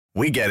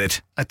We get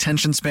it.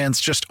 Attention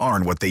spans just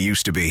aren't what they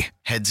used to be.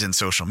 Heads in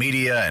social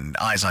media and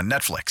eyes on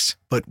Netflix.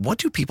 But what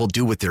do people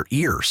do with their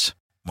ears?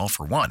 Well,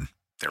 for one,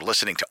 they're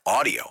listening to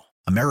audio.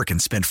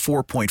 Americans spend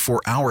 4.4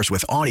 hours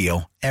with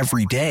audio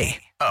every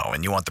day. Oh,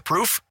 and you want the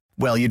proof?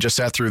 Well, you just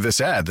sat through this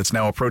ad that's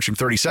now approaching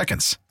 30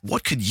 seconds.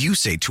 What could you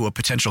say to a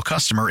potential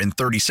customer in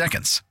 30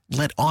 seconds?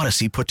 Let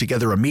Odyssey put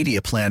together a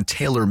media plan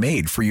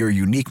tailor-made for your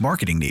unique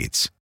marketing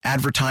needs.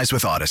 Advertise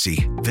with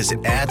Odyssey.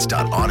 Visit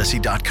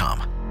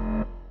ads.odyssey.com.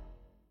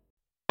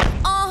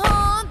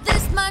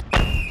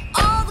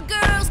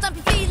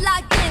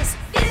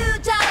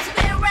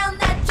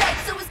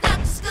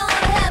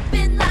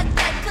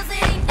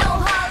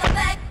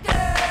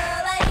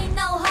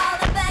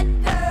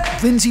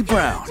 Lindsey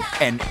Brown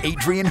and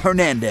Adrian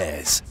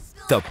Hernandez,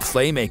 the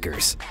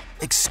Playmakers,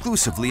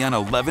 exclusively on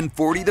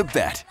 1140 The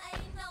Bet.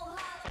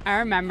 I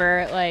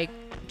remember,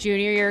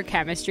 junior year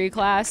chemistry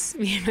class,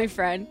 me and my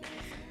friend,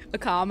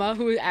 Akama,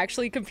 who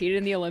actually competed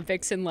in the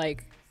Olympics in, I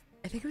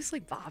think it was,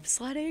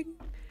 bobsledding.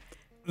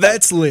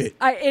 That's lit.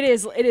 It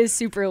is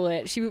super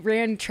lit. She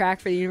ran track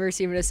for the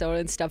University of Minnesota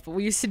and stuff, but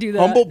we used to do the...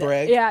 Humble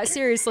brag. Yeah,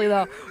 seriously,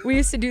 though. We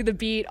used to do the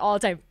beat all the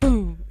time.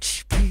 Boom,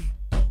 boom.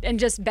 And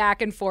just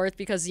back and forth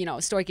because,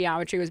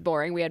 stoichiometry was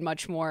boring. We had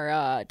much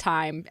more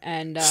time.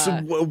 And so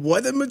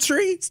what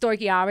imagery?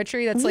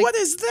 Stoichiometry. That's what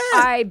is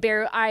that?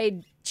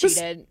 I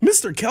cheated.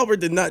 Mr. Kelber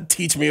did not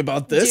teach me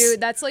about this. Dude,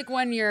 that's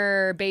when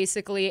you're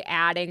basically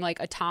adding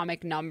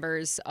atomic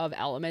numbers of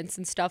elements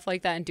and stuff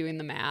like that and doing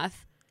the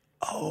math.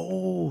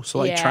 Oh,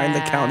 so trying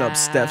to count up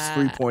Steph's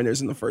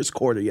 3-pointers in the first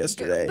quarter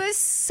yesterday. But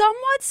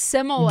somewhat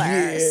similar.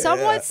 Yeah.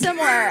 Somewhat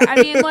similar. I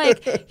mean,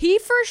 he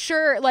for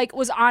sure,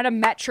 was on a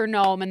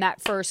metronome in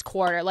that first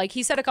quarter.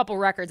 He set a couple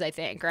records, I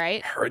think,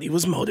 right? Heard he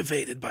was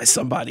motivated by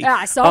somebody.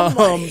 Yeah,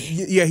 somebody.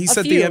 He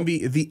set the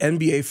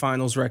NBA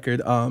Finals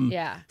record.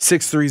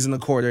 6 threes in the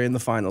quarter in the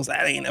finals.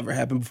 That ain't never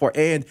happened before.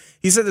 And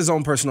he set his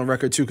own personal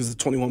record, too, because of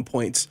 21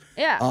 points.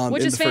 Yeah,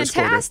 which is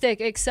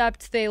fantastic,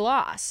 except they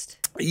lost.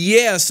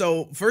 Yeah,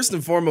 so first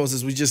and foremost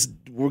is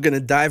we're going to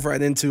dive right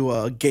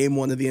into game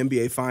one of the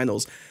NBA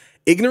Finals.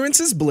 Ignorance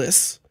is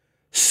bliss.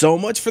 So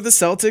much for the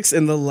Celtics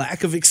and the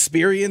lack of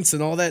experience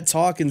and all that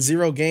talk in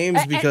 0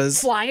 games because...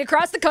 And flying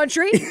across the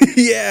country.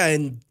 Yeah,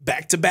 and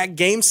back-to-back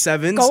game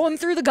 7s. Going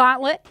through the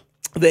gauntlet.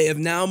 They have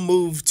now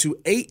moved to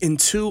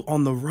 8-2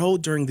 on the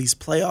road during these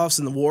playoffs,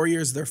 and the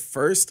Warriors, their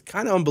first,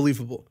 kind of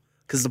unbelievable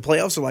because the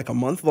playoffs are a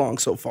month long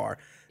so far.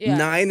 Yeah.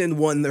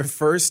 9-1, their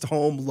first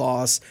home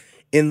loss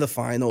in the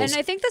finals. And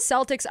I think the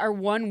Celtics are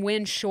 1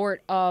 win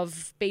short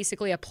of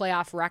basically a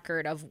playoff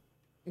record of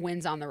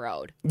wins on the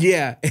road.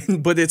 Yeah,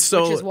 but it's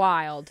so... Which is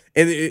wild.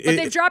 And but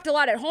they've dropped a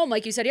lot at home.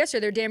 Like you said yesterday,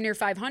 they're damn near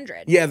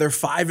 500. Yeah, they're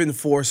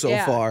 5-4 so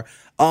far.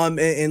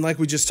 And like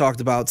we just talked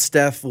about,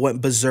 Steph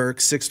went berserk,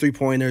 6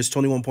 3-pointers,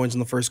 21 points in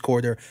the first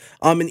quarter.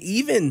 And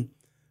even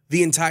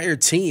the entire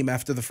team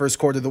after the first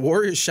quarter, the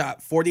Warriors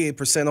shot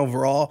 48%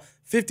 overall,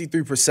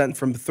 53%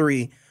 from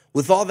 3.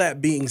 With all that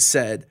being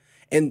said...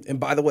 And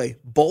by the way,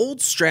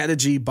 bold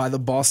strategy by the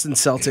Boston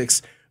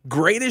Celtics.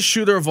 Greatest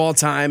shooter of all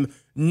time.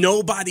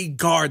 Nobody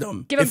guard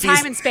him. Give him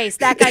time and space.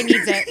 That guy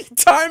needs it.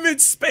 Time and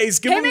space.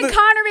 Give him and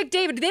Connor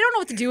McDavid. They don't know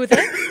what to do with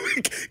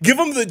it. Give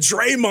him the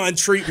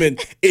Draymond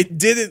treatment. It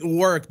didn't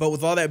work. But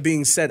with all that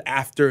being said,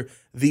 after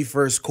the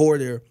first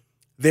quarter,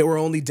 they were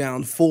only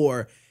down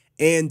 4.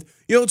 And,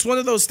 it's one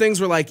of those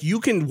things where, you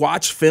can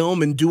watch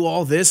film and do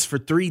all this for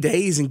 3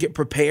 days and get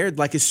prepared.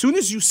 As soon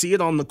as you see it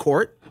on the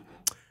court,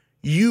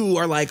 you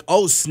are like,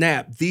 oh,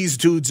 snap, these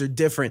dudes are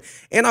different.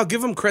 And I'll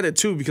give them credit,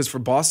 too, because for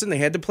Boston, they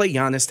had to play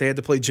Giannis. They had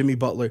to play Jimmy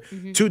Butler,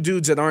 2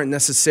 dudes that aren't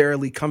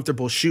necessarily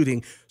comfortable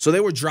shooting. So they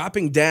were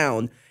dropping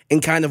down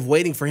and kind of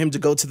waiting for him to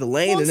go to the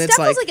lane. Well, and Steph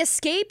was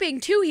escaping,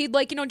 too. He'd, do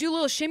a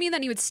little shimmy, and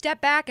then he would step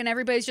back, and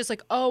everybody's just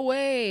like, oh,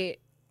 wait.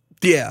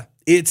 Yeah,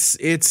 it's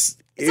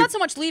not so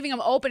much leaving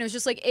them open. It was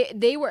just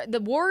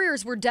the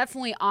Warriors were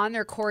definitely on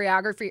their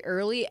choreography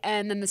early,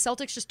 and then the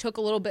Celtics just took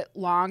a little bit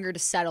longer to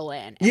settle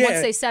in. And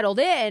once they settled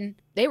in,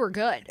 they were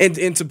good.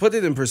 And to put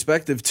it in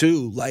perspective,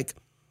 too,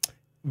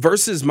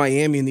 versus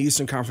Miami in the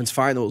Eastern Conference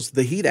Finals,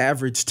 the Heat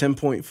averaged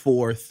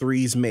 10.4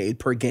 threes made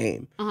per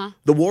game.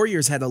 The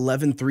Warriors had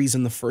 11 threes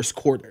in the first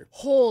quarter.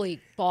 Holy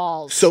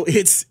balls. So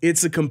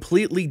it's a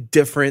completely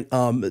different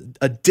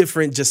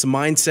just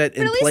mindset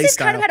and play style. But at least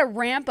they kind of had a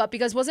ramp up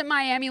because wasn't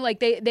Miami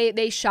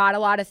they shot a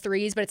lot of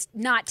threes, but it's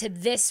not to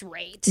this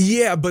rate.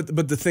 Yeah, but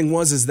the thing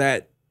is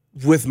that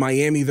with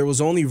Miami, there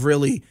was only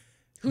really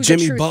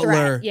Jimmy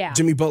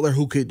Butler,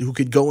 who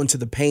could go into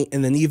the paint,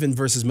 and then even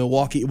versus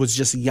Milwaukee, it was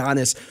just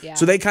Giannis. Yeah.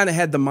 So they kind of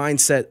had the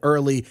mindset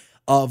early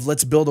of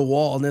let's build a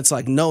wall, and it's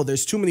no,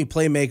 there's too many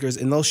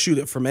playmakers, and they'll shoot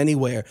it from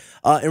anywhere.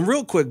 And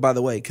real quick, by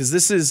the way, because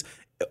this is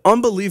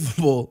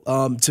unbelievable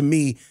to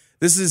me,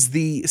 this is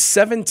the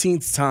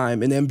 17th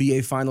time in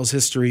NBA Finals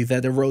history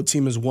that a road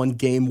team has won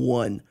Game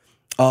 1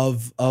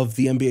 of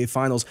the NBA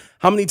Finals.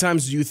 How many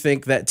times do you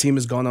think that team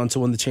has gone on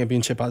to win the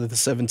championship out of the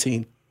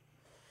 17?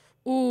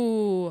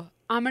 Ooh.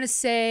 I'm going to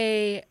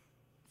say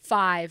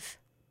 5.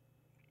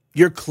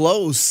 You're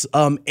close.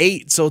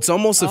 8. So it's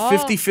almost a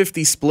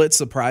 50-50 split,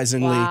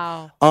 surprisingly.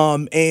 Wow.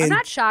 And I'm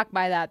not shocked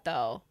by that,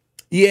 though.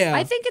 Yeah.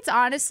 I think it's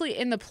honestly,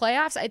 in the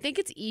playoffs, I think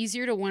it's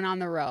easier to win on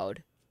the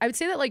road. I would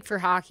say that like for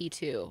hockey,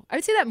 too. I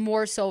would say that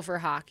more so for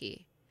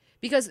hockey.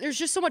 Because there's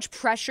just so much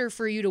pressure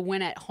for you to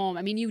win at home.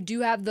 I mean, you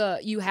do have the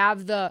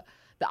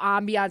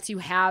ambiance, you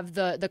have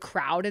the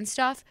crowd and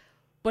stuff.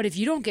 But if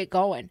you don't get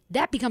going,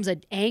 that becomes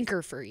an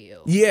anchor for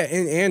you. Yeah,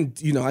 and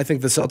I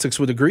think the Celtics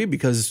would agree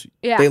because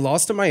they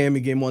lost to Miami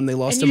game 1, they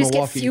lost to Milwaukee. And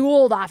you just get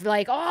fueled off. You're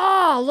like,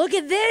 oh, look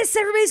at this.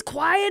 Everybody's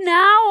quiet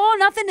now. Oh,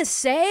 nothing to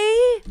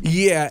say.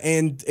 Yeah,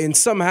 and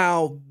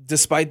somehow,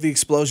 despite the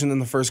explosion in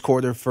the first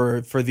quarter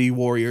for the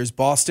Warriors,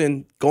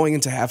 Boston, going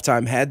into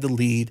halftime, had the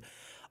lead.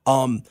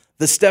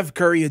 The Steph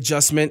Curry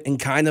adjustment and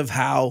kind of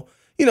how...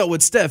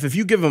 with Steph, if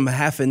you give him a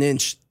half an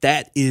inch,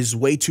 that is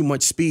way too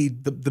much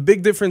speed. The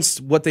big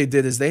difference, what they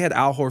did is they had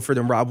Al Horford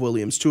and Rob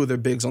Williams, 2 of their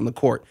bigs on the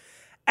court.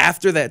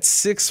 After that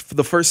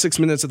the first 6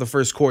 minutes of the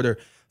first quarter,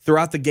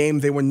 throughout the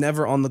game, they were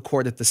never on the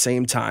court at the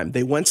same time.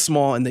 They went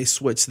small and they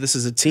switched. This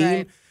is a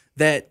team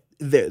that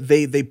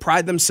they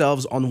pride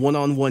themselves on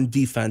one-on-one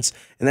defense,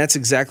 and that's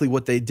exactly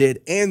what they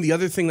did. And the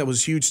other thing that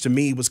was huge to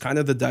me was kind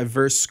of the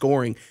diverse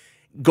scoring.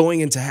 Going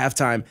into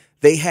halftime,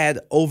 they had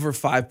over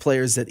 5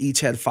 players that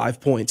each had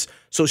 5 points.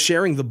 So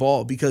sharing the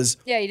ball because...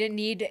 Yeah, you didn't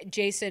need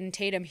Jason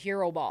Tatum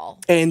hero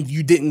ball. And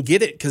you didn't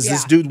get it because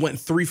this dude went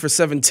 3 for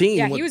 17.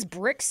 Yeah, he was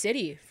brick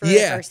city for the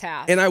first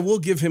half. And I will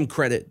give him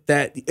credit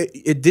that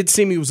it did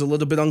seem he was a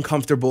little bit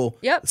uncomfortable.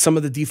 Yep. Some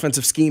of the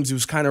defensive schemes, he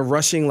was kind of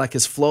rushing like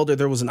his floater.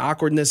 There was an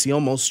awkwardness. He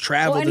almost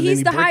traveled. Well, and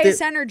he's the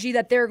highest energy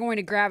that they're going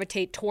to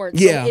gravitate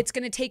towards. Yeah. So it's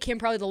going to take him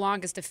probably the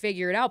longest to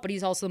figure it out, but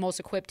he's also the most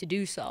equipped to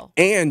do so.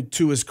 And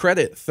to his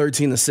credit,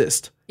 13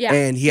 assists. Yeah.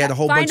 And he had a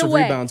whole bunch of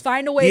rebounds.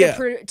 Find a way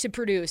to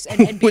produce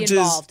and be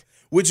involved.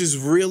 Which is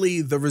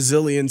really the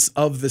resilience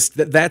of this.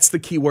 That's the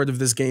key word of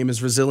this game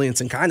is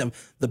resilience and kind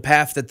of the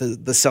path that the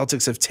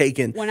Celtics have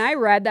taken. When I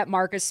read that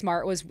Marcus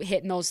Smart was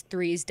hitting those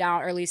threes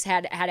down, or at least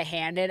had a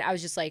hand in, I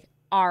was just like,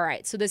 all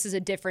right, so this is a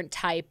different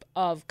type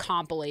of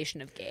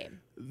compilation of game.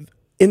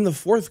 In the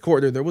fourth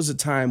quarter, there was a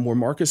time where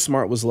Marcus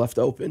Smart was left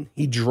open.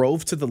 He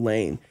drove to the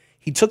lane.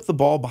 He took the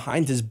ball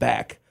behind his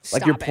back,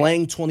 like you're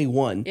playing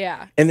 21.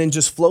 Yeah. And then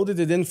just floated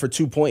it in for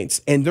 2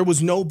 points. And there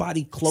was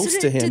nobody close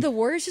to him. Did the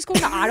Warriors just go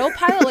into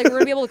autopilot? Like, we're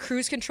going to be able to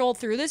cruise control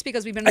through this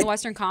because we've been in the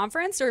Western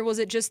Conference? Or was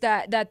it just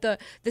that the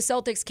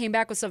Celtics came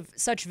back with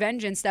such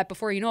vengeance that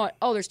before you know it,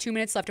 there's 2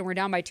 minutes left and we're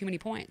down by too many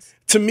points?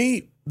 To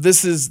me,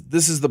 this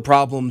is the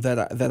problem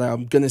that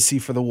I'm going to see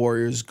for the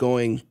Warriors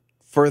going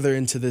further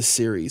into this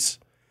series.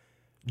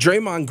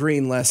 Draymond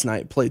Green last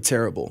night played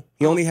terrible.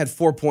 He only had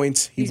 4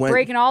 points. He's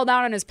breaking all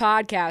down on his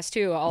podcast,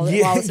 too, while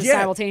this is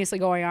simultaneously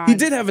going on. He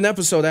did have an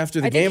episode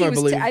after the game, I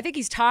believe. I think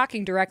he's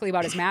talking directly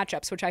about his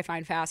matchups, which I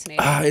find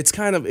fascinating.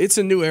 It's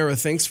a new era.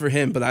 Thanks for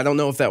him, but I don't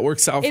know if that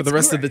works out for the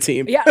rest of the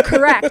team. Yeah,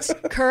 correct.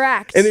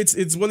 And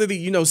it's one of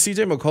the,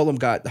 CJ McCollum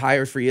got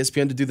hired for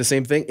ESPN to do the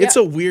same thing. It's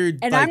a weird...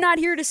 And I'm not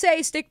here to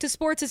say stick to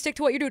sports and stick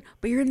to what you're doing,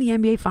 but you're in the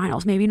NBA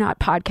Finals. Maybe not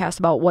podcast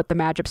about what the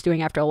matchup's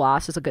doing after a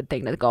loss is a good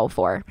thing to go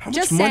for. How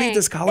much money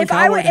does Colin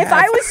Cowherd have? If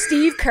I was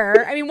Steve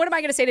Kerr, I mean, what am I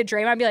going to say to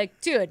Draymond? I'd be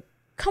like, dude,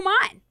 come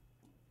on.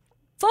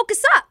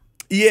 Focus up.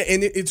 Yeah,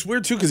 and it's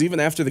weird, too, because even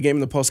after the game in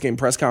the post-game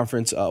press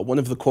conference, one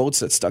of the quotes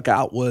that stuck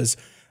out was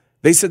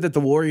they said that the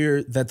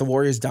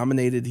Warriors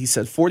dominated, he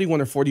said,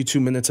 41 or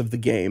 42 minutes of the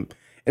game.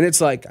 And it's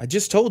like, I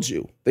just told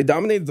you, they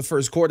dominated the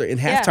first quarter. In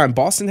halftime,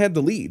 Boston had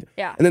the lead.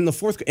 Yeah. And then the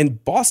fourth,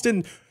 and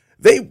Boston...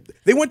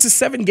 They went to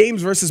 7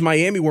 games versus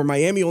Miami where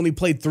Miami only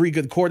played 3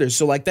 good quarters.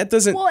 So, like, that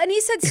doesn't... Well, and he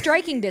said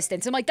striking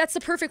distance. I'm like, that's the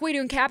perfect way to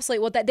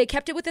encapsulate what that... They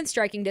kept it within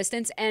striking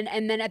distance, and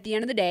then at the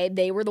end of the day,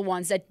 they were the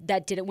ones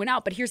that didn't win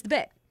out. But here's the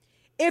bit.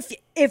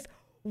 If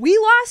we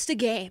lost a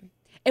game,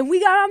 and we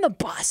got on the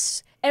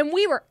bus, and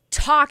we were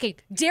talking,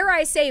 dare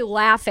I say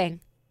laughing,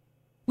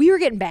 we were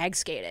getting bag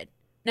skated.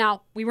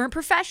 Now, we weren't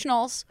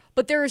professionals,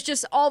 but there was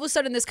just all of a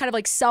sudden this kind of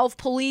like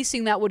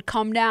self-policing that would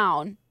come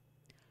down.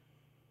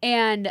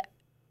 And...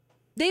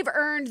 they've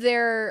earned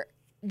their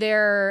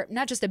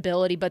not just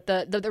ability, but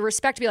the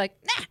respect to be like,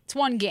 nah, it's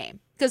one game.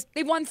 Because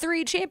they've won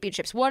 3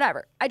 championships,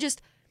 whatever.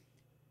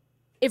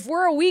 If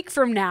we're a week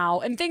from now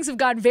and things have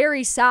gone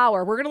very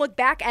sour, we're going to look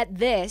back at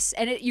this,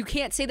 and you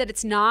can't say that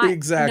it's not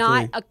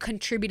a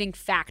contributing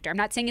factor. I'm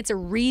not saying it's a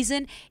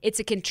reason, it's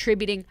a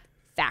contributing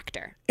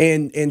factor.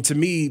 And to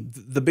me,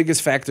 the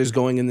biggest factors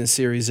going in this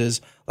series is,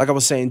 like I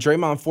was saying,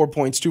 Draymond 4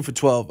 points, 2 for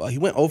 12. He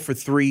went 0 for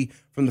 3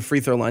 from the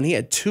free throw line. He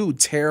had 2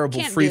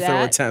 terrible free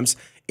throw attempts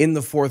in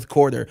the fourth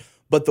quarter.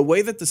 But the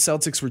way that the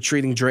Celtics were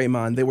treating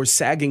Draymond, they were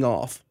sagging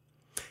off.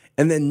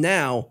 And then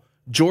now,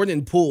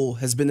 Jordan Poole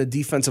has been a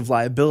defensive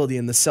liability,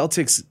 and the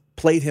Celtics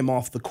played him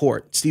off the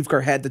court. Steve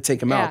Kerr had to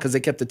take him out because they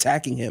kept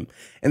attacking him.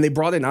 And they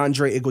brought in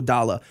Andre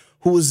Iguodala,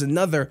 who was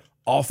another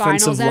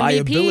offensive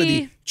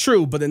liability.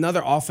 True, but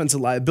another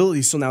offensive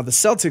liability. So now the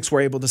Celtics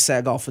were able to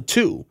sag off a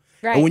 2.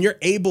 Right. And when you're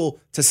able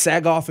to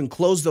sag off and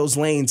close those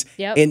lanes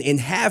and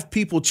have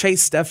people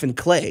chase Steph and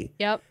Clay,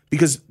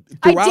 because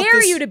I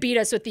dare you to beat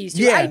us with these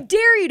two. Yeah. I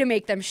dare you to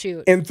make them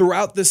shoot. And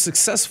throughout this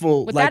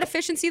successful... With that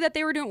efficiency that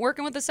they were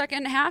working with the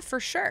second half, for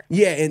sure.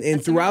 Yeah,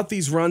 and throughout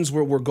these runs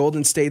where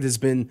Golden State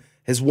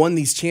has won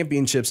these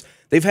championships,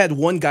 they've had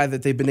one guy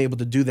that they've been able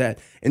to do that.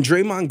 And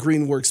Draymond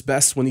Green works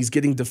best when he's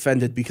getting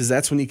defended because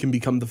that's when he can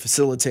become the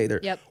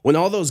facilitator. Yep. When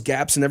all those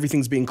gaps and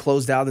everything's being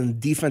closed out and the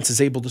defense is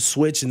able to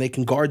switch and they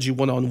can guard you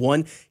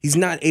one-on-one, he's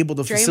not able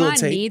to facilitate.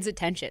 Draymond needs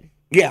attention.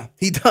 Yeah,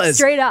 he does.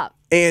 Straight up.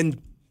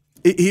 And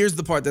here's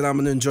the part that I'm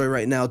going to enjoy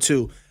right now,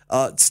 too.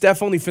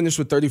 Steph only finished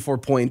with 34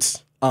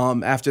 points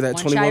after that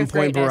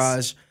 21-point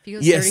barrage. If he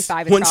goes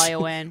 35, it's probably a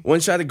win. One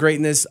shot of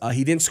greatness.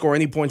 He didn't score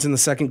any points in the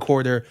second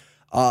quarter.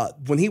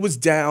 When he was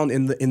down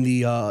in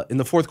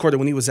the fourth quarter,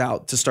 when he was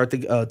out to start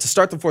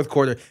the fourth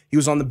quarter, he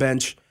was on the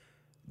bench.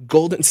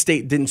 Golden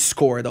State didn't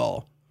score at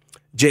all.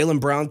 Jaylen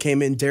Brown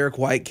came in. Derek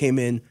White came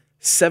in.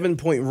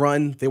 7-point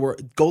run.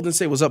 Golden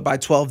State was up by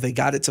 12. They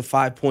got it to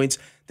 5 points.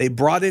 They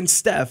brought in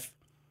Steph,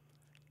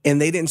 and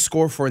they didn't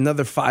score for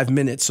another 5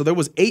 minutes. So there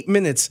was 8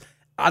 minutes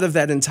out of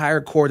that entire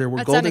quarter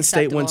where Golden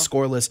State went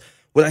scoreless.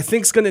 What I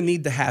think is going to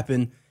need to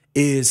happen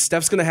is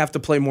Steph's going to have to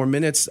play more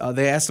minutes.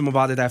 They asked him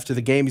about it after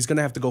the game. He's going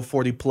to have to go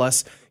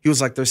 40+. He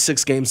was like, there's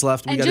 6 games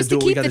left. We got to do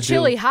what we got to do. And just to keep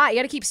the chili hot, you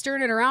got to keep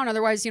stirring it around.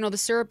 Otherwise, the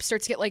syrup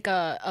starts to get like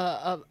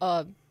a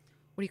what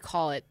do you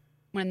call it?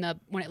 When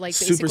it like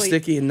super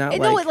sticky and not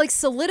it like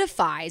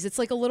solidifies. It's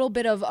like a little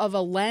bit of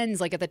a lens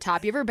like at the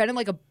top. You ever been in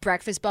like a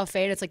breakfast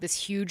buffet and it's like this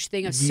huge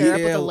thing of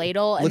syrup with a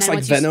ladle? Looks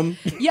like Venom.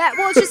 Yeah,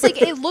 well, it's just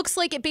like it looks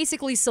like it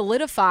basically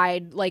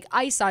solidified like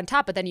ice on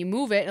top, but then you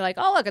move it and you're like,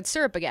 oh look, it's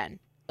syrup again.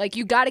 Like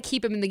you got to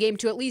keep him in the game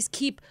to at least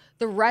keep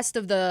the rest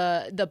of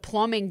the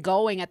plumbing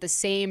going at the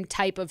same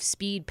type of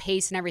speed,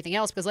 pace, and everything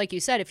else. Because like you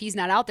said, if he's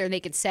not out there and they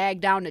can sag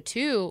down to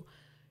 2,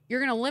 you're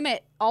going to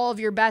limit all of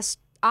your best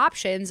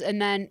options,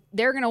 and then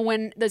they're going to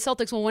win. The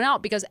Celtics will win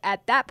out because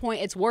at that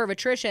point it's war of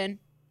attrition,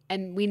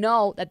 and we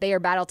know that they are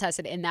battle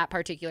tested in that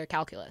particular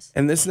calculus.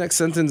 And this next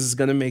sentence is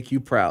going to make you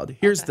proud.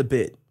 Here's the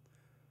bit.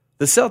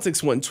 The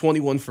Celtics went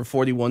 21 for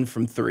 41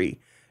 from 3.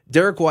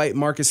 Derek White,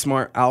 Marcus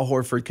Smart, Al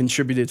Horford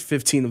contributed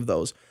 15 of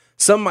those.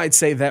 Some might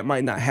say that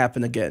might not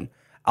happen again.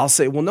 I'll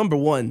say, well, number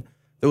one,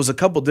 there was a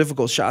couple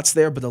difficult shots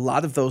there, but a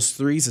lot of those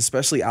threes,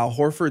 especially Al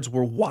Horford's,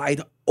 were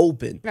wide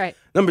open. Right.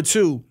 Number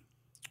two,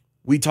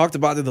 we talked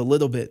about it a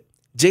little bit.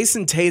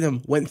 Jason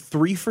Tatum went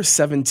 3 for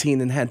 17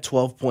 and had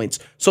 12 points.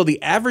 So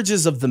the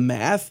averages of the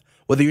math,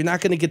 whether you're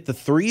not going to get the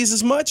threes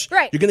as much,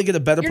 right, you're going to get a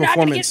better performance.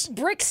 You're not going to get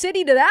Brick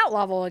City to that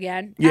level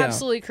again. Yeah.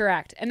 Absolutely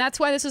correct. And that's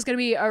why this is going to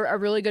be a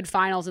really good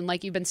finals. And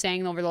like you've been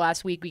saying over the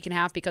last week and a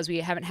half, because we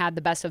haven't had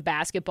the best of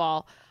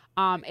basketball,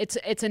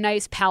 it's a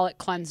nice palate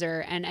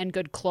cleanser and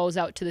good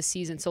closeout to the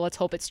season. So let's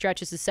hope it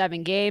stretches to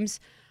 7 games.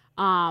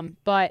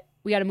 But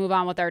we got to move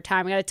on with our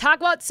time. We got to talk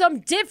about some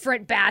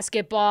different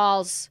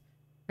basketballs.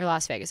 Your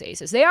Las Vegas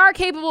Aces. They are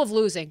capable of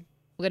losing.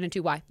 We'll get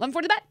into why.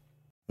 11:40 to bet.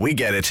 We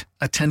get it.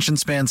 Attention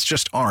spans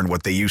just aren't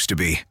what they used to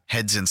be.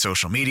 Heads in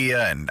social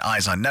media and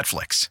eyes on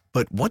Netflix.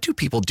 But what do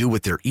people do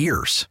with their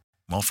ears?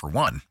 Well, for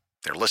one,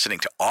 they're listening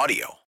to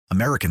audio.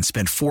 Americans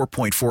spend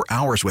 4.4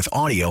 hours with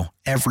audio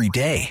every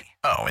day.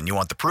 Oh, and you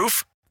want the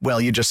proof?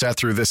 Well, you just sat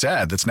through this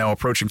ad that's now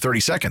approaching 30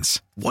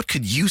 seconds. What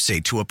could you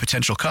say to a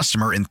potential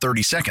customer in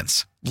 30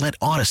 seconds? Let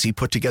Odyssey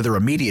put together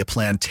a media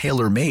plan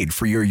tailor-made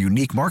for your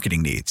unique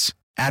marketing needs.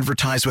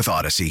 Advertise with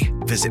Odyssey.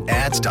 Visit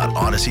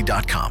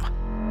ads.odyssey.com.